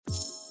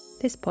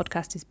This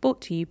podcast is brought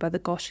to you by the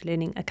Gosh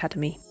Learning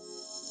Academy.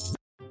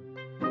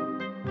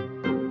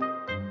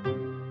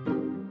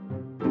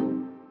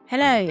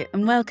 Hello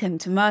and welcome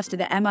to Master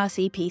the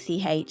MRC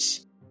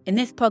PCH. In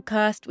this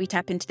podcast, we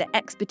tap into the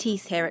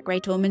expertise here at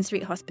Great Ormond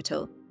Street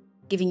Hospital,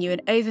 giving you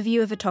an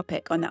overview of a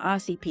topic on the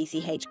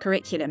RCPCH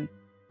curriculum.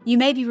 You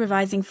may be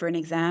revising for an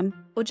exam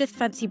or just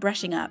fancy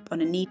brushing up on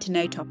a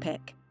need-to-know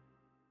topic.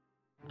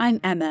 I'm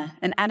Emma,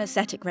 an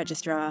anaesthetic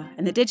registrar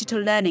and the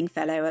Digital Learning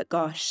Fellow at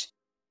GOSH.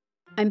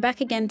 I'm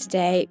back again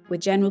today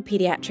with General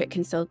Paediatric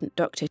Consultant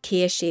Dr.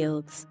 Keir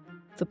Shiels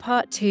for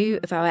part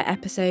 2 of our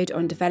episode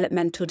on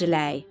developmental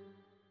delay.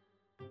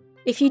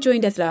 If you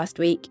joined us last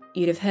week,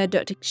 you'd have heard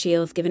Dr.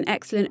 Shiels give an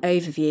excellent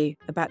overview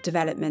about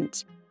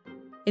development.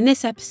 In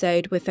this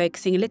episode, we're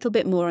focusing a little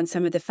bit more on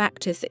some of the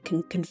factors that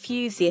can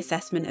confuse the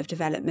assessment of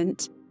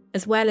development,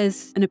 as well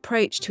as an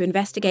approach to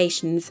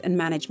investigations and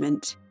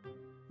management.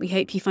 We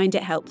hope you find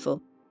it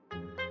helpful.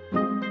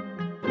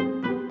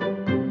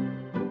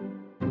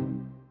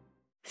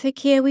 So,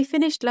 Keir, we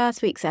finished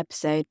last week's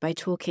episode by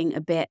talking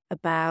a bit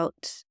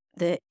about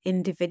the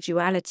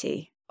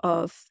individuality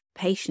of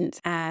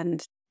patients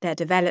and their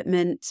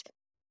development,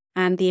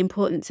 and the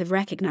importance of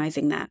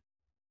recognising that.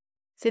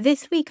 So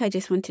this week I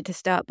just wanted to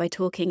start by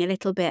talking a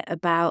little bit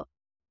about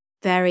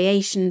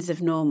variations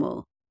of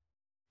normal.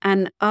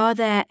 And are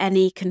there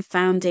any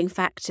confounding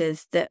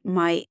factors that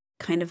might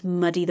kind of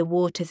muddy the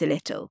waters a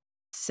little?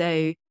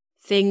 So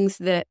things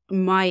that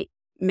might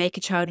make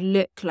a child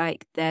look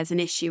like there's an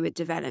issue with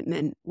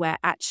development where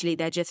actually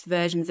they're just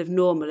versions of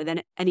normal. Are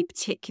there any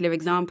particular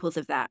examples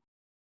of that?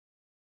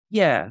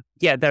 Yeah,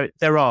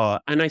 there are.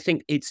 And I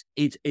think it's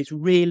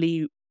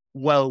really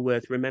well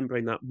worth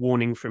remembering that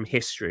warning from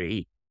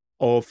history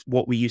of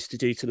what we used to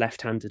do to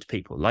left-handed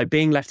people. Like,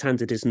 being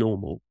left-handed is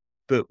normal,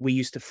 but we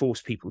used to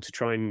force people to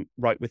try and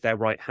write with their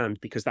right hand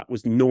because that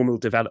was normal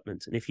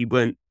development. And if you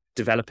weren't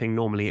developing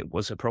normally, it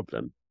was a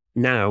problem.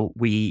 Now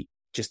we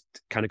just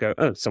kind of go,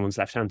 oh, someone's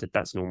left-handed,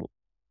 that's normal.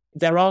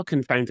 There are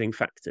confounding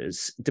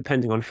factors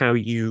depending on how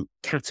you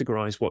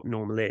categorize what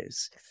normal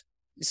is.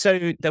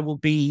 So there will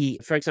be,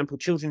 for example,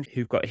 children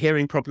who've got a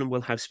hearing problem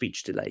will have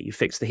speech delay. You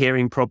fix the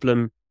hearing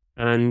problem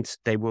and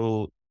they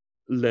will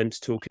learn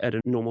to talk at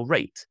a normal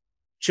rate.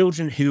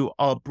 Children who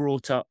are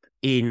brought up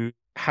in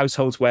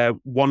households where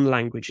one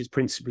language is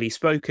principally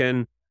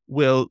spoken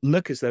will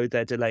look as though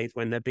they're delayed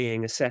when they're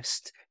being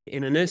assessed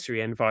in a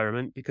nursery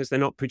environment because they're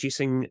not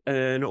producing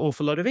an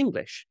awful lot of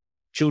English.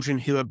 Children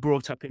who are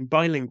brought up in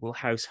bilingual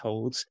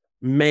households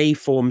may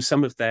form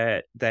some of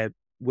their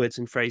words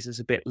and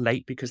phrases a bit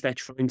late because they're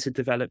trying to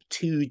develop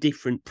two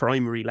different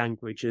primary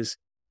languages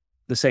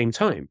at the same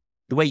time.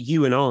 The way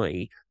you and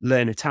I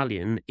learn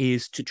Italian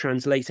is to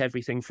translate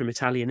everything from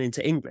Italian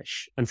into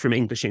English and from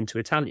English into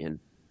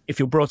Italian. If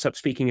you're brought up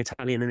speaking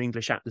Italian and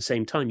English at the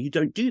same time, you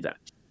don't do that.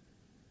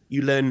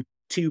 You learn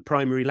two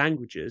primary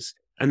languages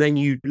and then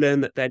you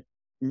learn that they're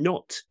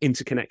not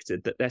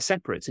interconnected, that they're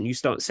separate, and you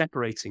start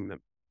separating them.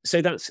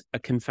 So that's a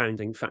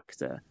confounding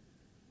factor.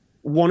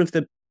 One of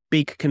the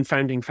big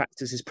confounding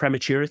factors is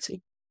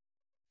prematurity.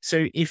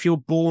 So if you're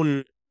born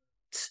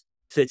at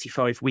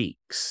 35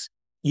 weeks,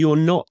 you're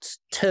not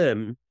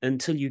term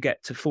until you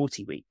get to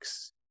 40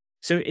 weeks.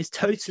 So it's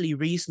totally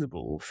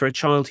reasonable for a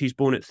child who's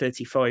born at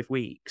 35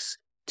 weeks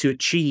to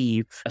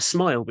achieve a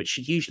smile, which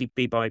should usually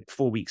be by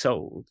 4 weeks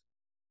old,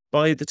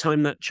 by the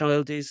time that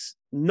child is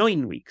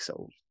 9 weeks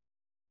old.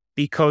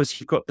 Because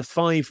you've got the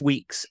 5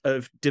 weeks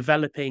of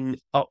developing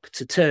up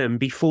to term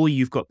before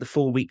you've got the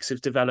 4 weeks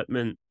of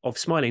development of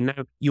smiling.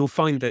 Now, you'll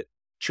find that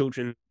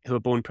children who are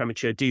born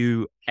premature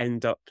do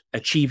end up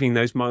achieving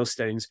those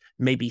milestones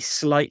maybe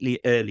slightly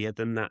earlier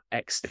than that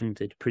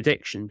extended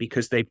prediction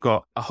because they've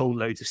got a whole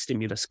load of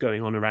stimulus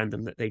going on around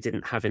them that they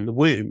didn't have in the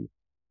womb.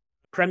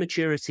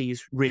 Prematurity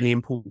is really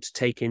important to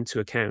take into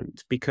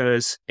account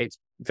because it's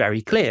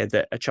very clear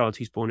that a child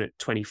who's born at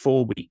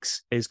 24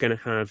 weeks is going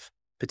to have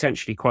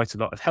potentially quite a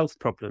lot of health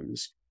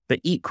problems.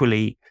 But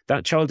equally,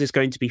 that child is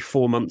going to be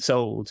 4 months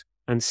old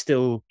and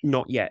still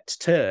not yet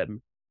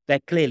term.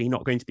 They're clearly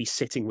not going to be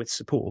sitting with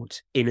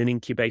support in an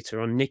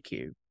incubator on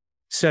NICU.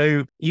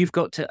 So you've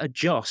got to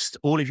adjust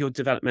all of your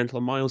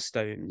developmental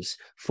milestones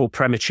for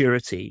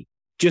prematurity,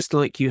 just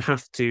like you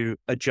have to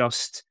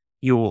adjust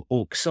your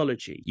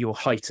auxology, your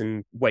height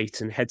and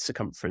weight and head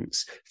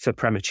circumference for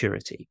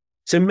prematurity.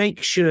 So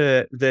make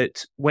sure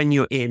that when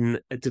you're in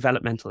a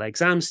developmental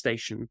exam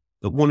station,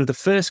 that one of the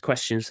first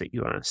questions that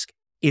you ask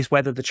is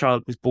whether the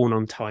child was born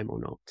on time or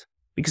not.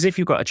 Because if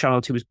you've got a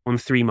child who was born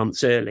 3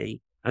 months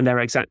early and they're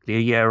exactly a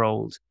year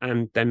old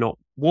and they're not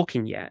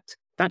walking yet,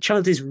 that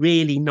child is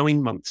really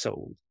 9 months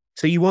old.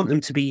 So you want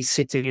them to be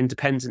sitting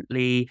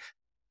independently,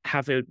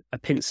 have a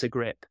pincer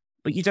grip,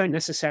 but you don't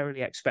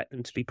necessarily expect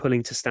them to be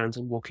pulling to stand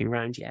and walking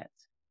around yet.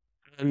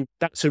 And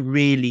that's a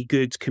really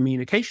good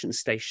communication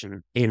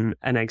station in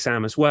an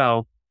exam as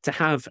well, to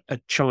have a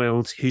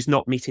child who's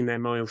not meeting their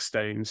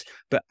milestones,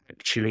 but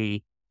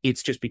actually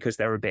it's just because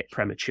they're a bit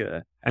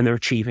premature and they're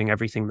achieving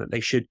everything that they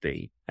should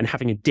be, and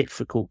having a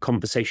difficult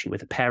conversation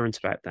with a parent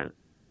about that.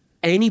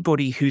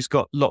 anybody who's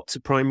got lots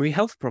of primary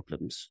health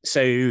problems.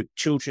 So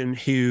children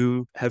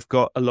who have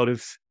got a lot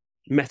of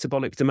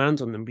metabolic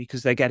demand on them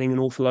because they're getting an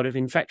awful lot of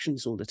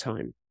infections all the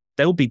time,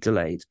 they'll be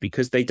delayed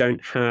because they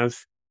don't have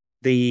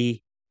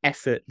the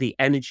effort, the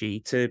energy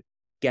to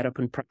get up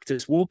and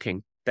practice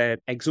walking. They're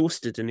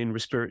exhausted and in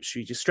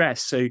respiratory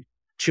distress. So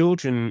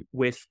children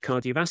with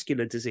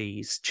cardiovascular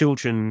disease,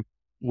 children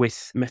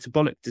with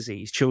metabolic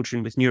disease,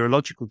 children with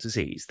neurological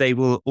disease, they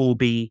will all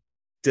be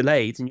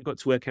delayed, and you've got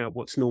to work out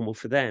what's normal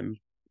for them.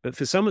 But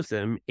for some of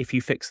them, if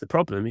you fix the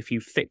problem, if you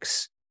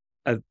fix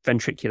a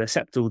ventricular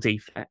septal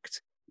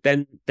defect,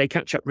 then they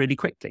catch up really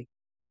quickly.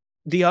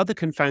 The other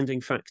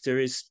confounding factor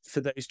is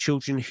for those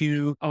children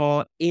who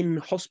are in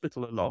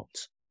hospital a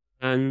lot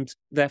and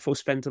therefore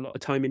spend a lot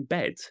of time in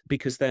bed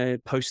because they're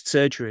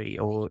post-surgery,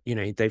 or,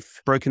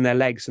 they've broken their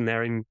legs and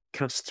they're in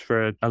casts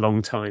for a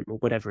long time, or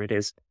whatever it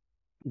is.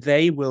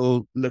 They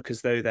will look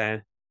as though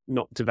they're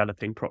not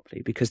developing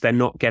properly because they're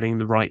not getting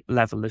the right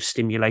level of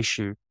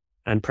stimulation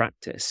and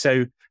practice.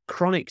 So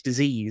chronic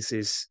disease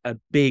is a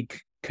big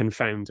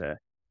confounder.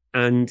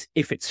 And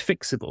if it's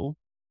fixable,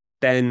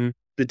 then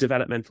the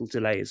developmental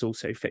delay is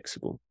also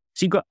fixable.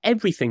 So you've got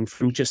everything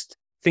from just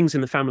things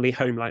in the family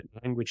home, like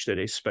language that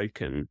is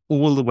spoken,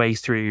 all the way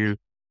through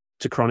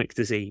to chronic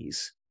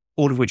disease,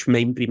 all of which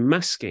may be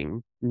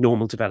masking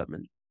normal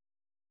development.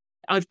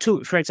 I've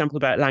talked, for example,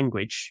 about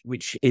language,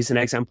 which is an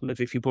example of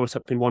if you're brought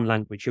up in one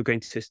language, you're going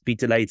to be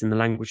delayed in the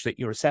language that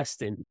you're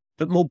assessed in.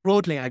 But more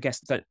broadly, I guess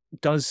that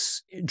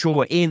does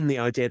draw in the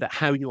idea that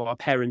how you are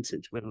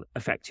parented will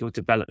affect your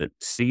development.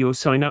 So your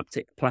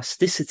synaptic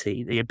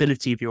plasticity, the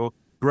ability of your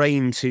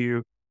brain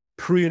to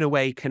prune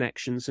away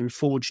connections and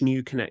forge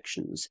new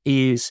connections,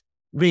 is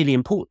really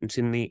important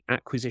in the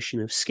acquisition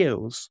of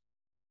skills.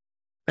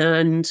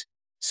 And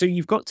so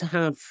you've got to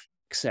have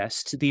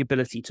access to the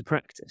ability to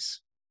practice.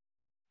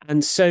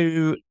 And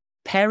so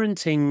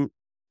parenting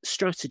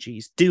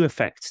strategies do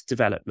affect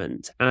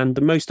development. And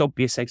the most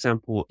obvious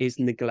example is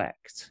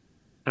neglect.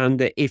 And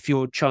that if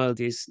your child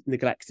is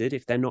neglected,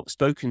 if they're not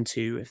spoken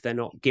to, if they're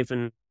not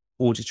given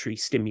auditory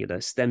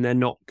stimulus, then they're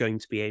not going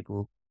to be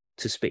able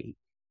to speak.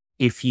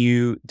 If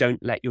you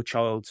don't let your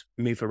child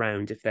move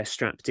around, if they're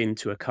strapped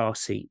into a car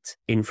seat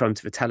in front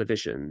of a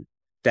television,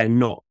 they're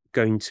not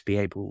going to be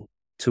able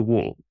to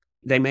walk.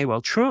 They may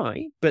well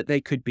try, but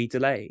they could be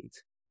delayed.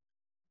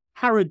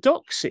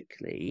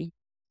 Paradoxically,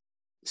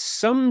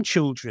 some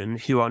children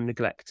who are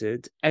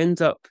neglected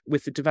end up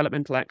with a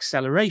developmental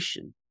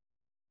acceleration.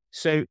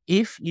 So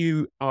if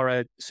you are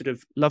a sort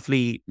of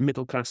lovely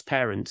middle-class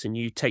parent and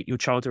you take your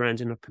child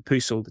around in a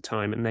papoose all the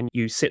time, and then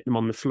you sit them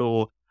on the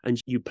floor and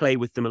you play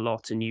with them a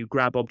lot and you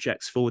grab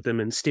objects for them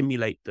and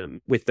stimulate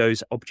them with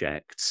those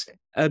objects,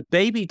 a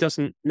baby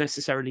doesn't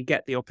necessarily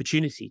get the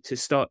opportunity to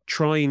start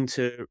trying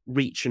to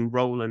reach and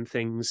roll and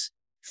things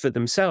for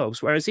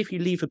themselves. Whereas if you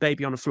leave a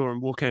baby on the floor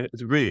and walk out of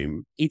the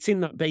room, it's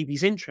in that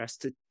baby's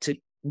interest to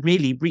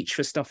really reach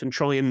for stuff and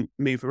try and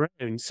move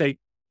around. So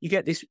you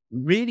get this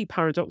really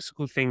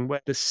paradoxical thing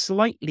where the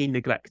slightly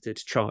neglected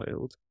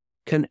child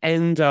can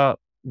end up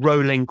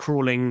rolling,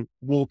 crawling,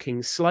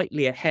 walking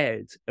slightly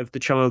ahead of the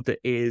child that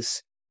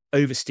is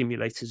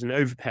overstimulated and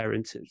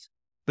overparented.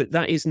 But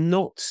that is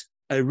not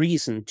a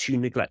reason to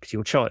neglect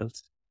your child.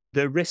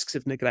 The risks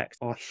of neglect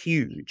are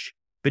huge,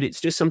 but it's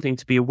just something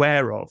to be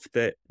aware of,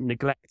 that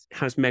neglect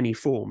has many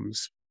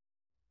forms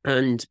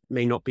and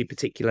may not be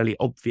particularly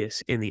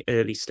obvious in the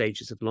early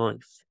stages of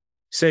life.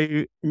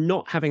 So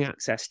not having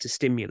access to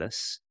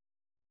stimulus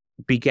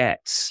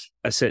begets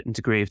a certain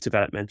degree of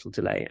developmental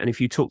delay. And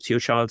if you talk to your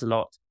child a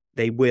lot,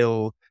 they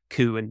will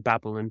coo and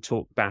babble and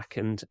talk back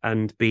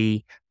and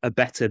be a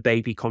better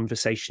baby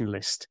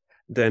conversationalist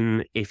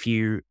than if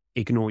you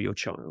ignore your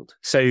child.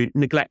 So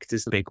neglect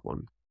is the big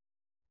one.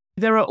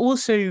 There are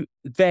also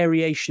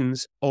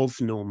variations of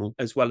normal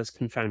as well as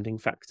confounding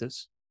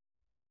factors.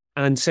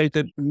 And so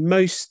the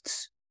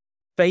most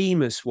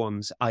famous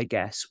ones, I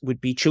guess,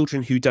 would be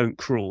children who don't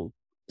crawl.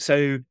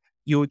 So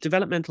your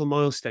developmental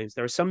milestones,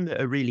 there are some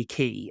that are really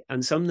key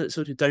and some that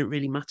sort of don't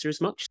really matter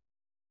as much.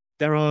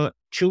 There are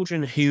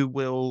children who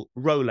will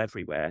roll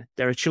everywhere.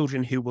 There are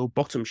children who will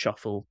bottom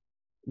shuffle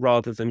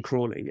rather than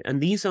crawling. And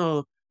these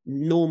are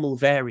normal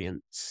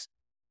variants.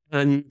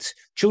 And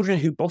children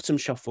who bottom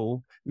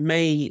shuffle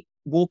may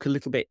walk a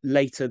little bit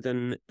later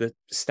than the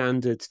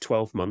standard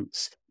 12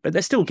 months, but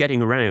they're still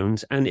getting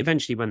around. And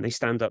eventually when they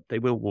stand up, they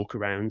will walk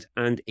around.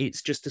 And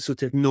it's just a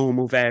sort of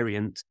normal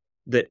variant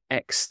that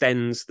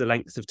extends the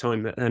length of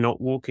time that they're not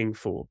walking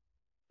for.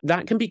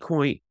 That can be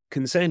quite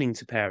concerning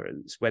to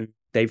parents when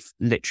they've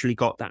literally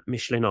got that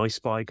Michelin I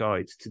Spy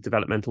guide to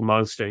developmental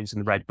milestones in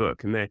the Red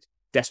Book, and they're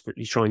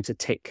desperately trying to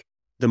tick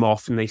them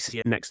off, and they see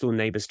a next door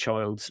neighbour's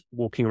child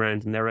walking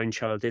around and their own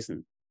child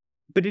isn't.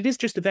 But it is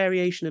just a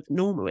variation of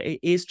normal. It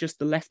is just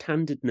the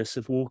left-handedness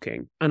of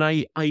walking. And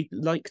I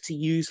like to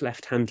use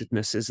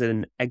left-handedness as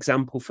an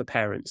example for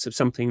parents of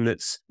something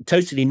that's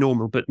totally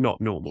normal, but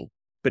not normal.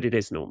 But it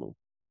is normal.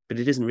 But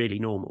it isn't really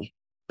normal,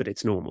 but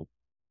it's normal.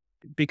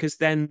 Because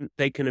then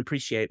they can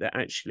appreciate that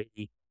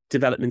actually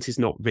development is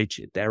not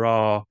rigid. There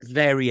are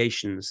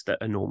variations that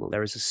are normal.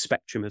 There is a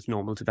spectrum of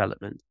normal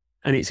development.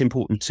 And it's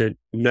important to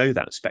know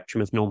that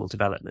spectrum of normal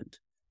development.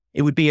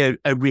 It would be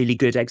a really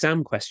good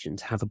exam question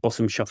to have a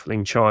bottom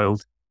shuffling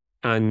child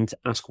and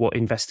ask what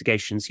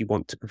investigations you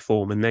want to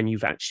perform. And then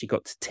you've actually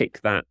got to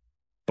tick that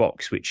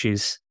box, which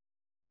is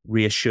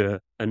reassure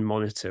and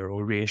monitor,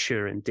 or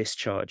reassure and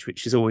discharge,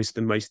 which is always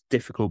the most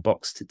difficult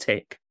box to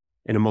tick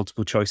in a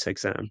multiple choice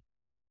exam.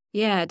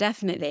 Yeah,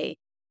 definitely.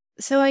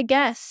 So I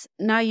guess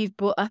now you've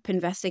brought up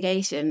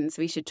investigations,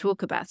 we should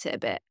talk about it a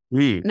bit.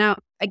 Now,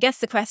 I guess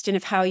the question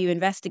of how you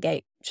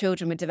investigate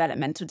children with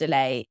developmental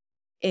delay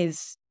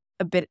is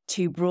a bit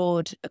too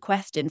broad a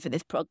question for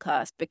this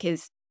podcast,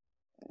 because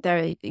there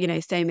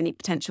are, so many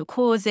potential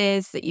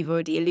causes that you've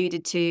already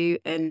alluded to,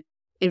 and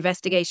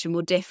investigation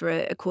will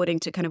differ according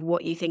to kind of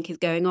what you think is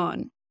going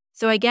on.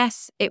 So I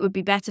guess it would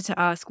be better to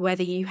ask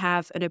whether you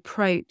have an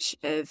approach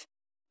of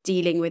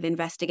dealing with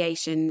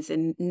investigations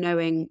and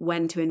knowing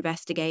when to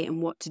investigate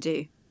and what to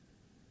do.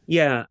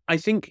 Yeah, I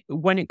think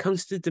when it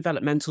comes to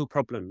developmental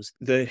problems,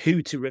 the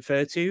who to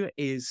refer to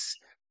is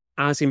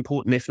as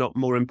important, if not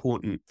more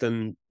important,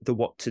 than the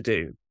what to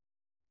do.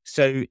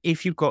 So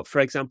if you've got, for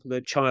example,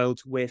 a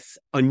child with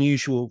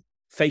unusual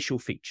facial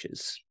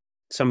features,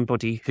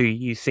 somebody who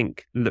you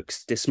think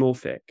looks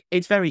dysmorphic,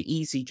 it's very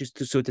easy just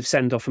to sort of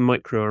send off a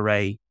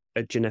microarray,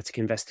 a genetic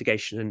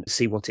investigation, and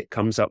see what it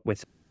comes up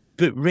with.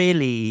 But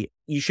really,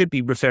 you should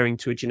be referring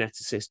to a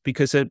geneticist,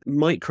 because a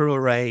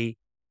microarray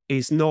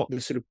is not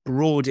the sort of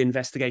broad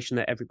investigation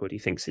that everybody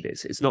thinks it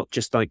is. It's not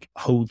just like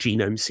whole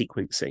genome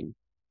sequencing.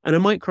 And a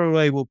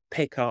microarray will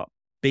pick up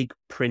big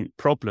print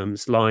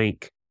problems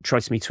like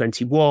trisomy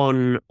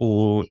 21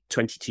 or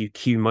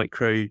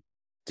 22q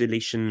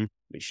microdeletion,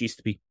 which used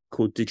to be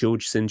called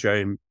DeGeorge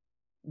syndrome,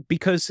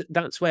 because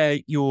that's where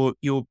your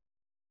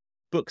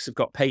books have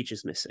got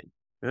pages missing,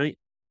 right?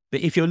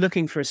 But if you're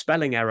looking for a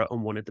spelling error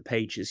on one of the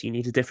pages, you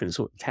need a different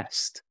sort of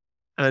test.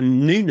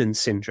 And Noonan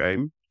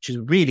syndrome, which is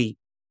a really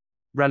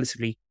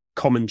relatively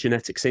common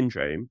genetic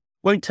syndrome,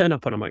 won't turn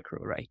up on a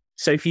microarray.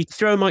 So if you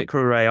throw a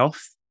microarray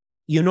off,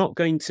 you're not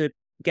going to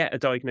get a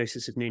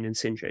diagnosis of Noonan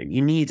syndrome.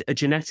 You need a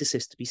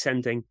geneticist to be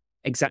sending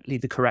exactly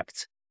the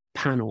correct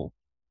panel.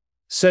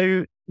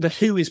 So the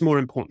who is more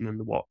important than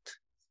the what.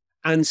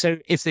 And so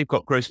if they've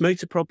got gross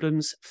motor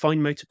problems,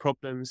 fine motor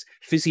problems,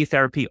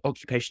 physiotherapy,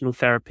 occupational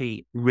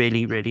therapy,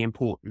 really, really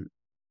important.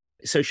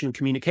 Social and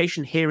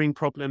communication, hearing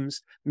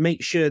problems,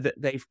 make sure that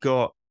they've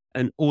got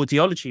an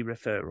audiology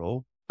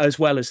referral as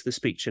well as the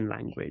speech and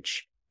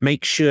language.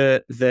 Make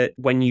sure that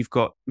when you've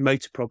got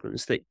motor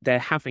problems, that they're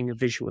having a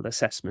visual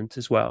assessment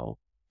as well,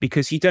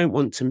 because you don't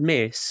want to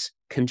miss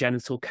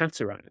congenital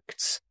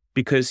cataracts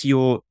because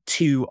you're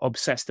too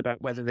obsessed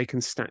about whether they can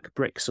stack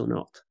bricks or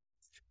not.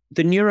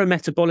 The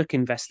neurometabolic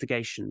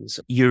investigations,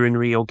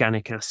 urinary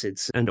organic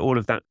acids and all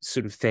of that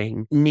sort of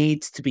thing,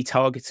 needs to be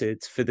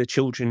targeted for the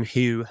children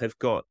who have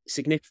got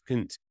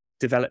significant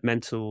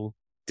developmental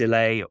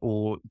delay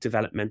or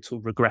developmental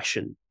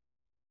regression.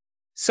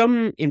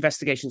 Some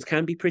investigations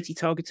can be pretty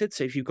targeted.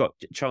 So if you've got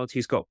a child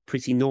who's got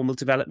pretty normal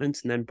development,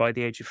 and then by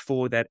the age of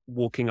 4, they're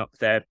walking up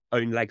their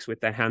own legs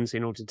with their hands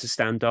in order to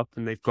stand up,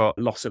 and they've got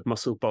loss of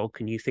muscle bulk,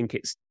 and you think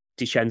it's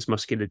Duchenne's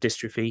muscular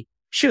dystrophy,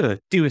 sure,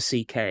 do a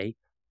CK.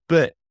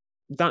 But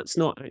that's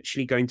not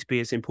actually going to be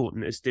as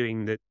important as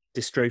doing the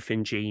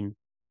dystrophin gene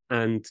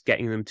and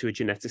getting them to a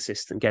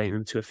geneticist and getting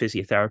them to a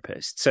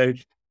physiotherapist. So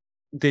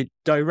the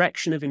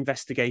direction of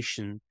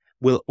investigation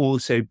will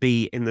also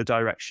be in the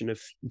direction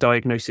of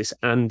diagnosis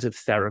and of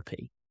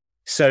therapy.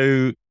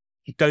 So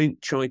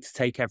don't try to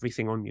take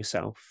everything on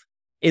yourself.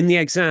 In the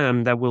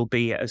exam, there will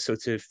be a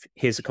sort of,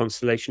 here's a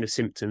constellation of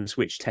symptoms,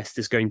 which test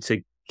is going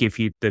to give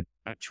you the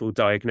actual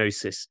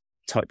diagnosis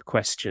type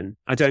question.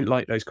 I don't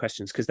like those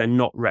questions because they're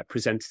not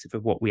representative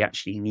of what we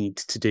actually need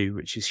to do,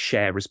 which is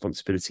share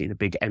responsibility in a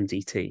big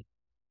MDT.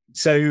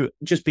 So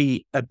just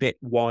be a bit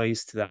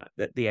wise to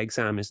that the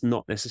exam is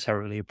not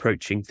necessarily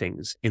approaching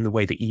things in the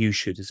way that you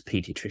should as a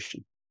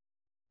paediatrician.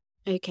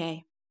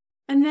 Okay.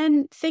 And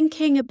then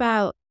thinking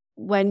about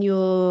when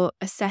you're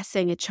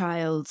assessing a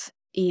child,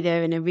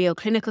 either in a real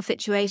clinical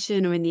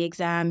situation or in the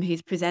exam,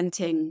 who's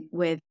presenting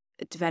with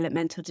a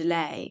developmental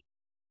delay,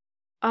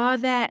 are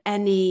there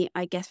any,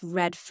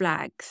 red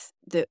flags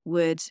that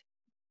would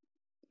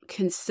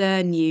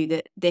concern you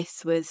that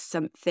this was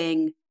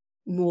something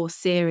more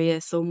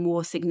serious or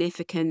more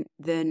significant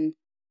than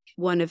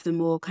one of the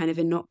more kind of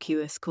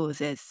innocuous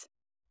causes?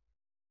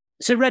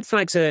 So red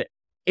flags are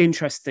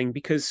interesting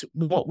because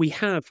what we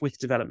have with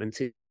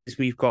development is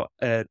we've got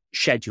a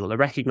schedule, a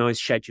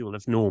recognized schedule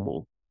of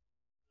normal.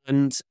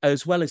 And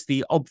as well as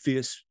the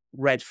obvious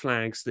red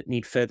flags that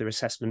need further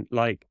assessment,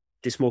 like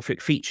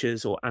dysmorphic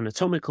features or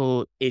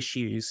anatomical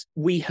issues,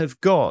 we have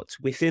got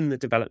within the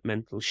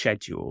developmental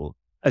schedule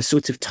a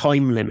sort of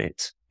time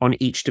limit on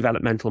each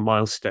developmental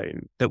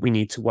milestone that we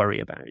need to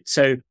worry about.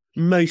 So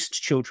most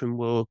children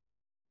will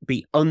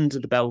be under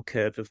the bell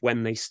curve of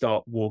when they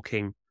start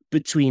walking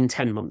between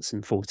 10 months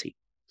and 40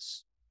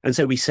 months. And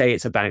so we say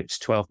it's about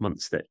 12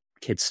 months that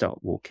kids start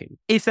walking.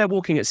 If they're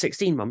walking at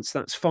 16 months,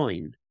 that's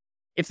fine.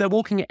 If they're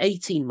walking at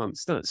 18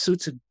 months, that's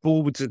sort of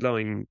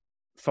borderline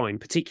fine,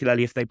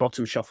 particularly if they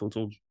bottom shuffled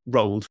or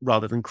rolled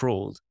rather than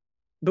crawled.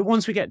 But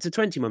once we get to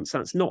 20 months,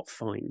 that's not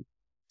fine.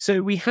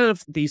 So we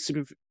have these sort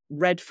of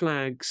red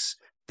flags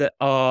that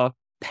are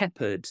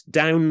peppered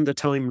down the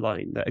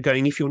timeline that are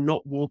going, if you're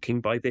not walking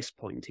by this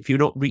point, if you're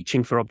not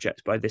reaching for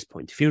objects by this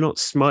point, if you're not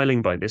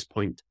smiling by this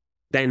point,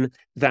 then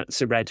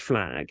that's a red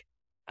flag.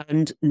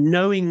 And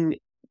knowing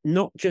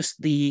not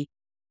just the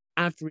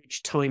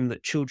average time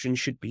that children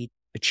should be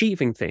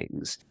achieving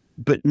things,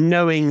 but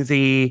knowing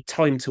the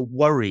time to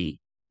worry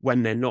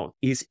when they're not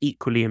is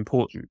equally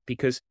important,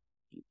 because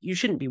you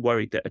shouldn't be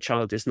worried that a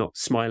child is not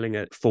smiling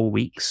at 4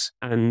 weeks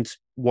and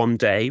 1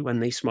 day when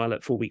they smile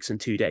at 4 weeks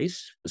and 2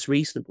 days. It's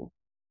reasonable.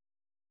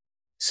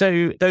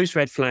 So those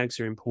red flags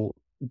are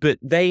important, but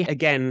they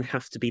again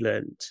have to be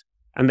learned.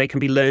 And they can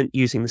be learned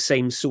using the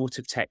same sort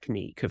of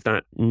technique of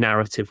that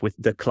narrative with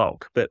the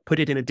clock, but put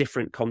it in a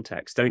different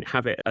context. Don't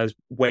have it as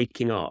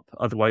waking up.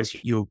 Otherwise,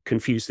 you'll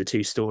confuse the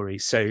two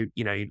stories. So,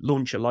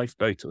 launch a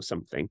lifeboat or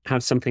something.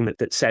 Have something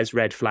that says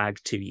red flag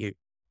to you.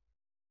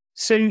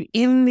 So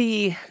in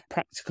the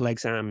practical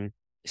exam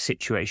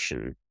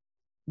situation,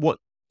 what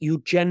you're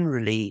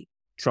generally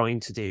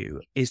trying to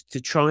do is to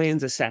try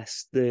and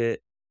assess the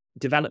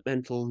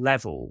developmental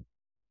level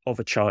of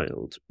a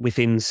child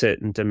within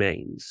certain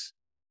domains,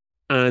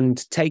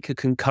 and take a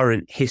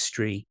concurrent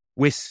history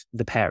with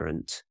the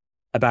parent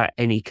about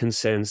any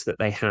concerns that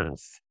they have.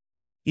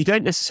 You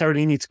don't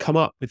necessarily need to come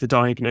up with a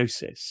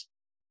diagnosis,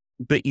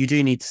 but you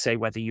do need to say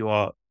whether you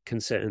are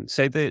concerned.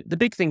 So the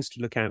big things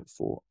to look out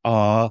for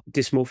are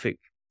dysmorphic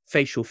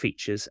facial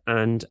features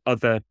and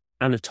other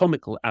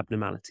anatomical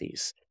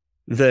abnormalities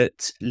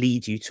that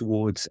lead you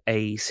towards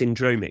a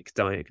syndromic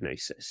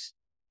diagnosis.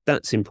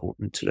 That's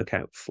important to look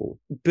out for.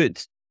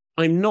 But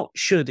I'm not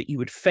sure that you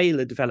would fail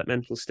a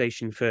developmental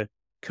station for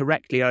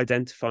correctly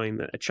identifying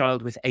that a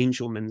child with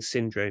Angelman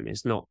syndrome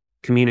is not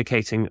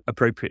communicating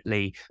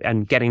appropriately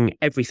and getting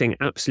everything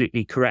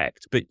absolutely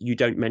correct, but you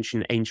don't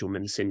mention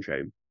Angelman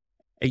syndrome.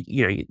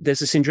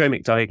 There's a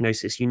syndromic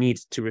diagnosis. You need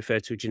to refer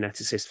to a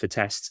geneticist for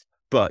tests,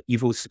 but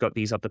you've also got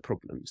these other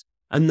problems.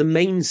 And the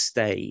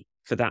mainstay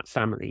for that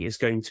family is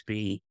going to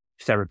be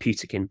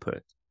therapeutic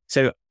input.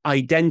 So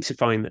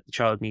identifying that the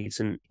child needs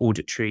an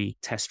auditory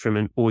test from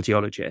an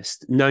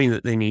audiologist, knowing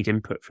that they need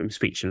input from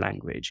speech and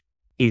language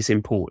is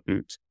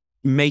important.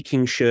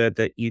 Making sure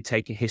that you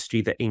take a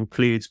history that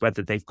includes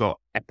whether they've got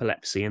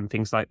epilepsy and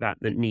things like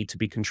that need to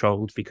be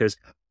controlled, because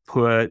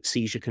poor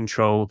seizure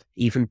control,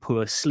 even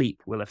poor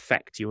sleep, will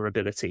affect your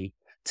ability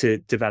to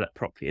develop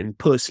properly. And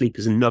poor sleep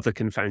is another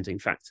confounding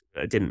factor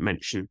that I didn't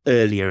mention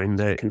earlier in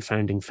the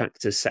confounding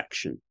factors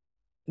section.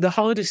 The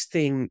hardest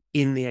thing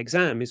in the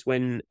exam is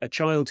when a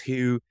child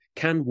who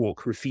can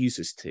walk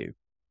refuses to,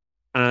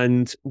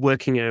 and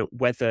working out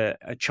whether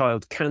a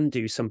child can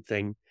do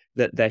something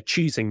that they're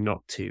choosing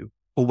not to,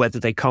 or whether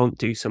they can't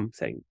do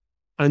something.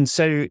 And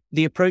so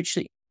the approach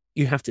that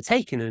you have to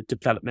take in a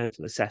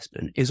developmental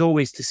assessment is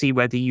always to see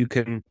whether you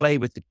can play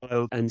with the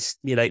child and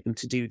stimulate them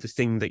to do the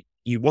thing that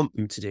you want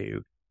them to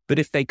do. But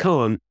if they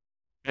can't,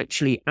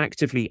 actually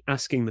actively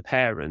asking the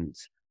parent,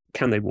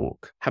 can they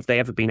walk? Have they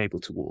ever been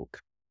able to walk?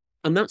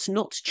 And that's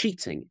not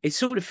cheating. It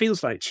sort of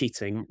feels like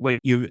cheating when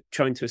you're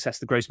trying to assess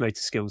the gross motor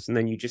skills and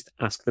then you just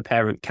ask the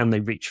parent, can they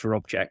reach for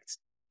objects?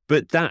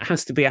 But that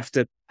has to be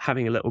after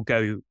having a little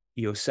go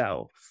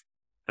yourself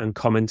and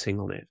commenting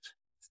on it.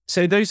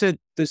 So those are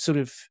the sort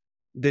of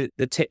the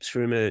tips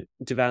from a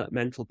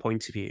developmental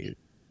point of view.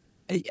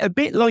 A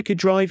bit like a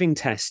driving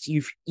test,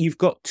 you've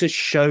got to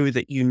show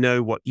that you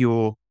know what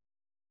you're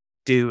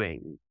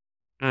doing.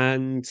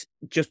 And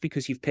just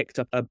because you've picked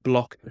up a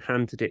block and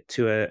handed it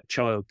to a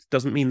child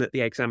doesn't mean that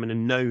the examiner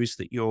knows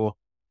that you're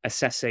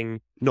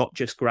assessing not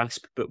just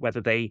grasp, but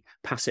whether they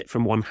pass it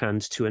from one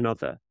hand to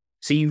another.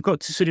 So you've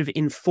got to sort of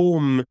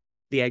inform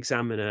the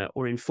examiner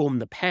or inform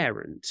the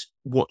parent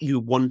what you're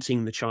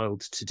wanting the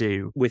child to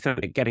do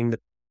without getting the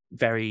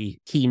very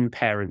keen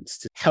parents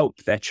to help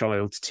their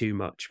child too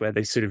much, where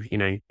they sort of,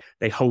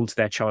 they hold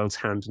their child's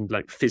hand and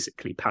like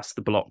physically pass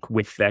the block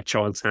with their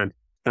child's hand.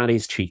 That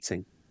is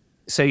cheating.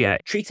 So yeah,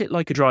 treat it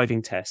like a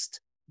driving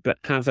test, but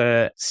have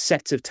a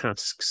set of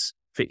tasks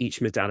for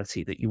each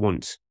modality that you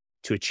want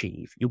to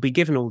achieve. You'll be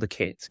given all the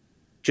kit.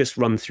 Just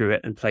run through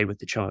it and play with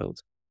the child.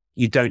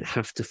 You don't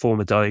have to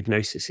form a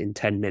diagnosis in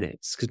 10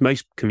 minutes, because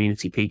most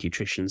community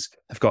paediatricians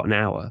have got an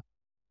hour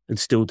and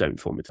still don't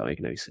form a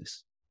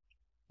diagnosis.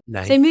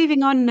 No. So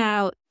moving on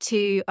now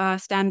to our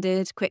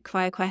standard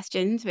quickfire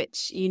questions,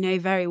 which you know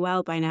very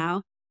well by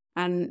now.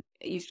 And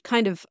you've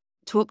kind of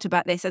talked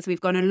about this as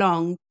we've gone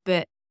along,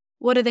 but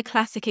what are the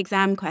classic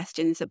exam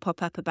questions that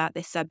pop up about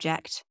this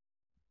subject?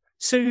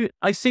 So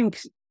I think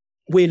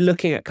we're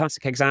looking at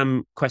classic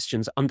exam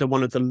questions under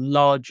one of the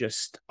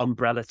largest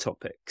umbrella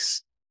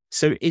topics.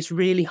 So it's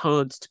really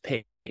hard to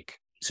pick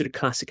sort of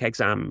classic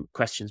exam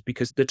questions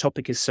because the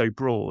topic is so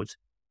broad.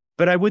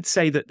 But I would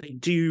say that they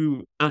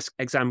do ask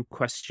exam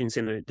questions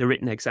in the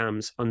written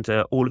exams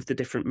under all of the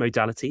different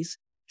modalities.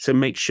 So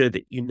make sure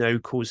that you know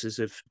causes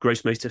of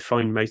gross motor,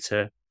 fine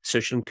motor,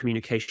 social and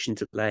communication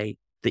delay,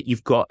 that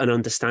you've got an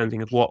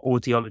understanding of what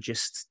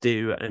audiologists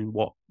do and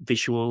what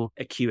visual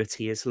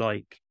acuity is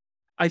like.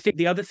 I think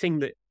the other thing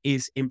that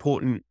is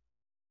important,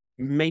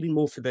 maybe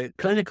more for the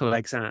clinical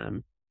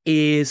exam,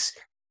 is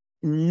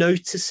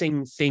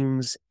noticing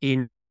things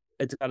in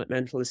a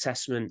developmental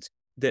assessment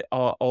that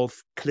are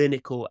of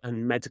clinical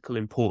and medical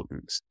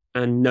importance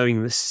and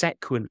knowing the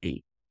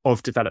sequelae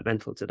of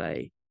developmental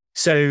delay.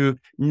 So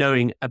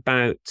knowing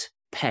about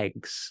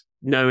PEGs,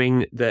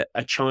 knowing that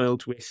a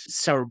child with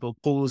cerebral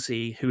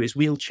palsy who is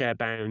wheelchair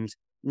bound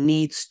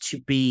needs to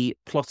be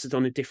plotted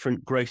on a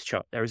different growth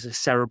chart. There is a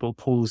cerebral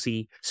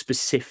palsy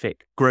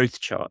specific growth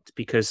chart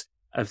because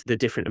of the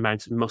different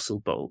amount of muscle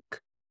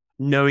bulk.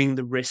 Knowing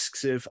the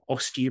risks of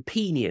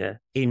osteopenia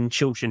in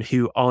children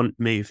who aren't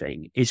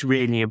moving is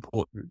really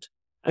important.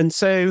 And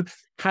so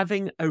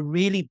having a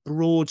really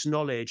broad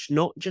knowledge,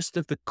 not just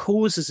of the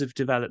causes of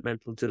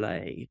developmental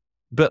delay,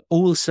 but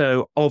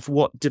also of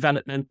what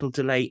developmental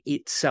delay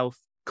itself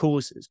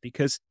causes,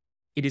 because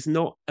it is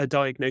not a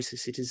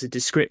diagnosis, it is a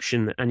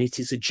description and it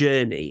is a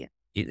journey.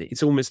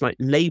 It's almost like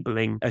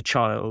labeling a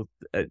child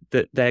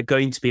that they're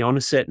going to be on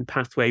a certain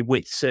pathway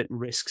with certain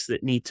risks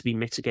that need to be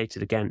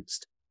mitigated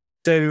against.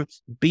 So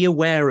be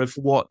aware of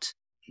what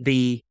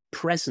the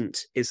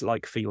present is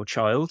like for your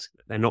child.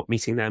 They're not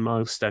meeting their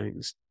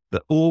milestones,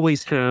 but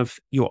always have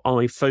your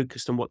eye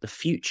focused on what the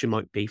future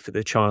might be for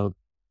the child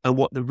and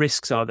what the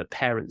risks are that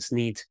parents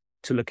need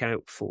to look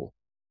out for.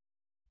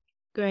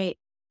 Great.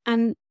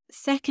 And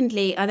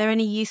secondly, are there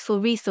any useful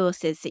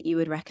resources that you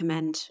would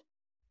recommend?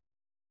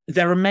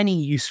 There are many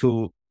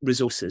useful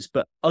resources,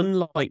 but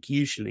unlike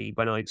usually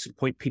when I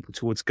point people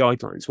towards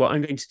guidelines, what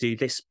I'm going to do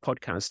this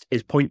podcast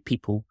is point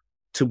people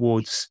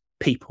towards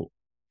people,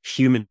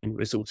 human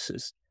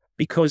resources,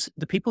 because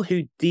the people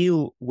who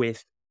deal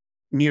with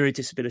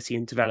neurodisability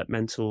and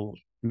developmental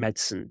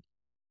medicine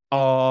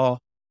are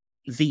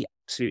the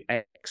absolute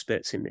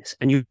experts in this.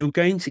 And you're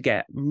going to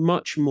get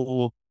much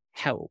more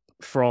help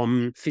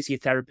from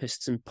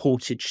physiotherapists and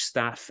portage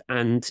staff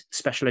and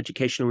special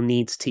educational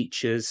needs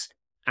teachers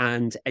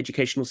and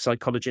educational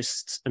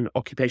psychologists and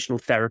occupational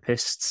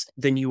therapists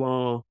than you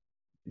are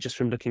just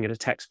from looking at a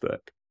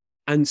textbook.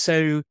 And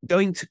so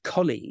going to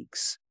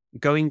colleagues,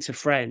 going to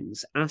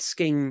friends,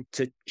 asking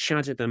to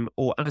shadow them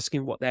or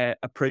asking what their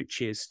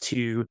approach is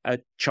to a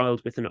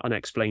child with an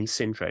unexplained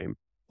syndrome,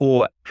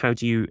 or how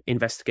do you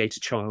investigate a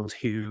child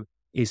who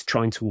is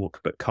trying to walk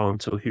but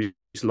can't, or who's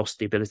lost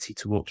the ability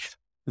to walk.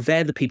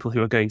 They're the people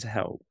who are going to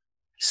help.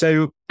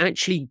 So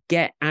actually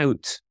get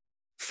out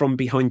from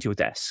behind your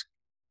desk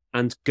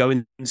and go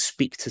and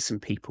speak to some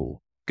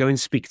people. Go and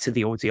speak to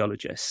the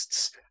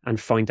audiologists and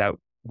find out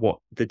what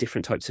the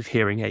different types of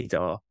hearing aid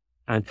are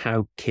and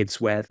how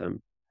kids wear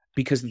them,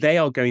 because they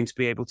are going to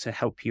be able to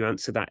help you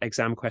answer that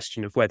exam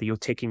question of whether you're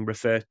ticking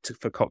refer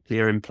for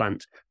cochlear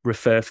implant,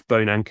 refer for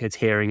bone anchored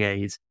hearing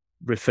aid,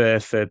 refer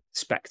for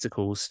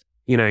spectacles.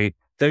 You know,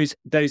 those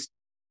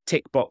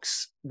tick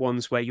box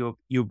ones where you're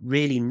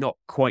really not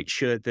quite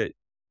sure that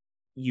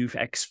you've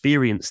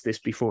experienced this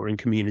before in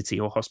community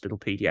or hospital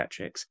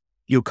pediatrics.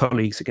 Your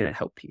colleagues are going to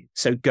help you.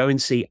 So go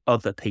and see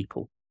other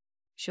people.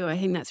 Sure, I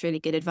think that's really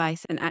good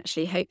advice, and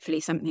actually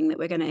hopefully something that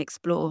we're going to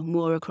explore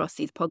more across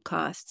these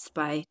podcasts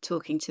by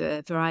talking to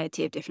a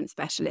variety of different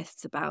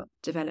specialists about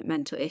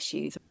developmental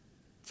issues.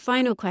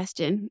 Final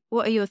question,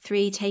 what are your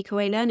 3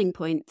 takeaway learning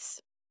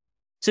points?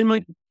 So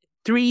my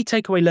 3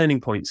 takeaway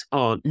learning points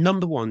are,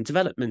 number 1,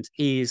 development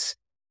is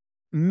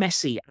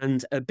messy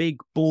and a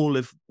big ball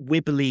of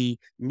wibbly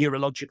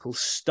neurological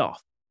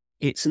stuff.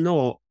 It's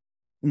not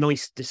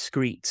nice,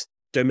 discrete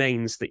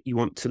domains that you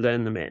want to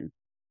learn them in.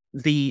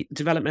 The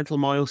developmental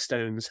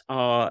milestones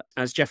are,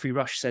 as Geoffrey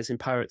Rush says in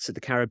Pirates of the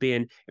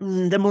Caribbean,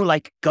 they're more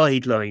like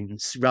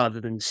guidelines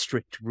rather than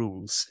strict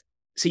rules.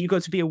 So you've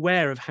got to be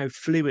aware of how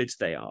fluid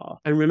they are.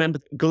 And remember,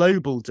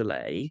 global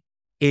delay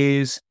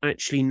is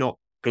actually not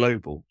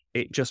global.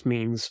 It just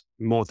means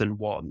more than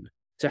one.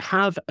 So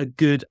have a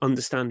good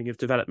understanding of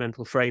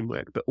developmental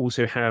framework, but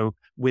also how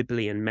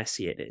wibbly and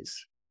messy it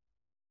is.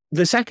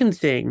 The second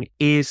thing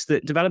is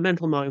that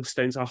developmental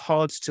milestones are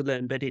hard to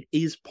learn, but it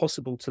is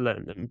possible to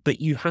learn them,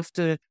 but you have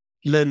to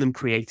learn them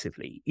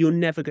creatively. You're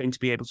never going to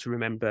be able to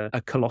remember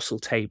a colossal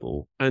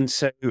table. And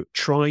so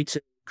try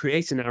to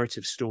create a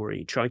narrative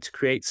story, try to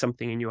create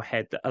something in your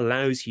head that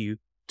allows you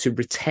to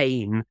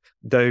retain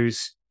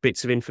those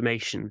bits of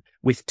information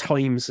with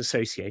times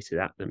associated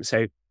at them.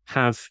 So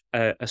have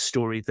a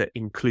story that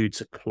includes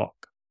a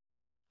clock.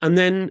 And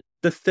then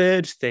the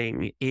third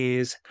thing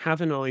is have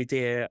an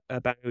idea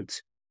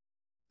about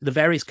the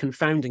various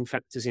confounding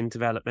factors in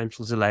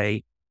developmental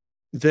delay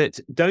that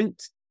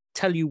don't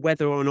tell you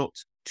whether or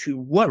not to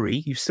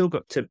worry. You've still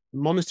got to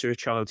monitor a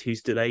child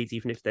who's delayed,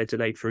 even if they're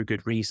delayed for a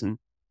good reason,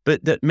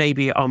 but that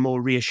maybe are more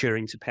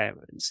reassuring to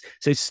parents.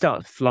 So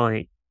stuff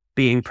like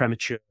being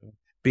premature,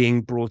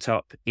 being brought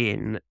up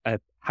in a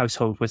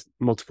household with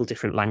multiple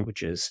different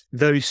languages,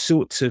 those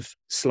sorts of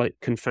slight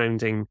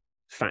confounding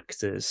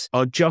factors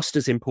are just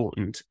as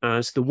important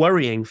as the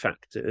worrying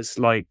factors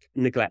like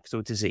neglect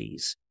or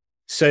disease.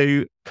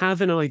 So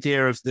have an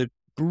idea of the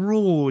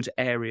broad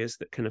areas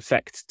that can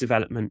affect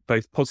development,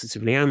 both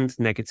positively and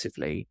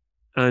negatively,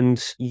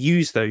 and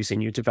use those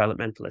in your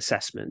developmental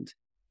assessment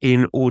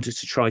in order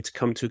to try to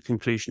come to a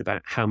conclusion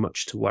about how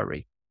much to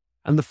worry.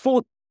 And the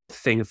fourth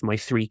thing of my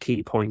 3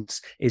 key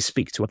points is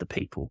speak to other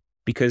people,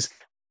 because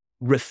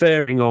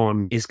referring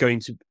on is going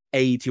to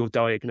aid your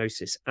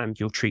diagnosis and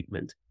your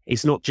treatment.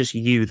 It's not just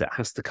you that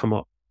has to come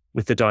up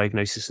with the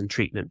diagnosis and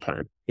treatment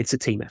plan. It's a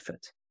team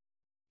effort.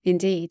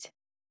 Indeed.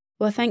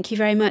 Well, thank you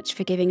very much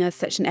for giving us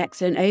such an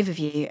excellent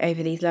overview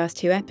over these last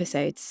 2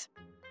 episodes.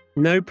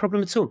 No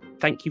problem at all.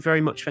 Thank you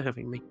very much for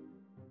having me.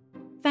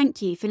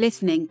 Thank you for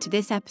listening to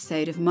this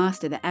episode of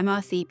Master the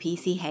MRC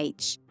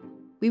PCH.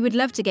 We would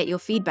love to get your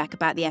feedback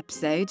about the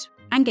episode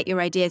and get your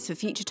ideas for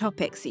future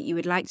topics that you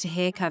would like to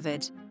hear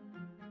covered.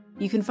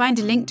 You can find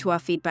a link to our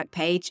feedback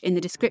page in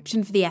the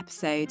description for the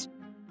episode,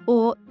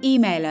 or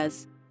email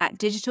us at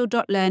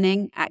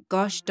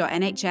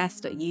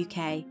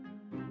digital.learning@gosh.nhs.uk.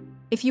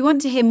 If you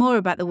want to hear more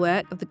about the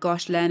work of the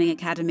Gosh Learning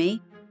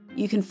Academy,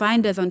 you can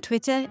find us on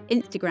Twitter,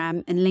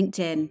 Instagram and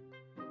LinkedIn,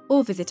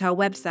 or visit our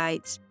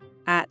website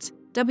at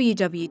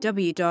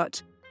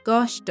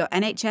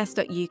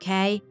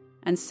www.gosh.nhs.uk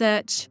and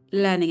search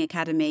Learning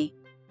Academy.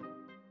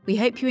 We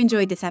hope you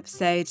enjoyed this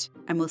episode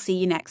and we'll see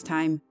you next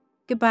time.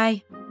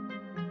 Goodbye.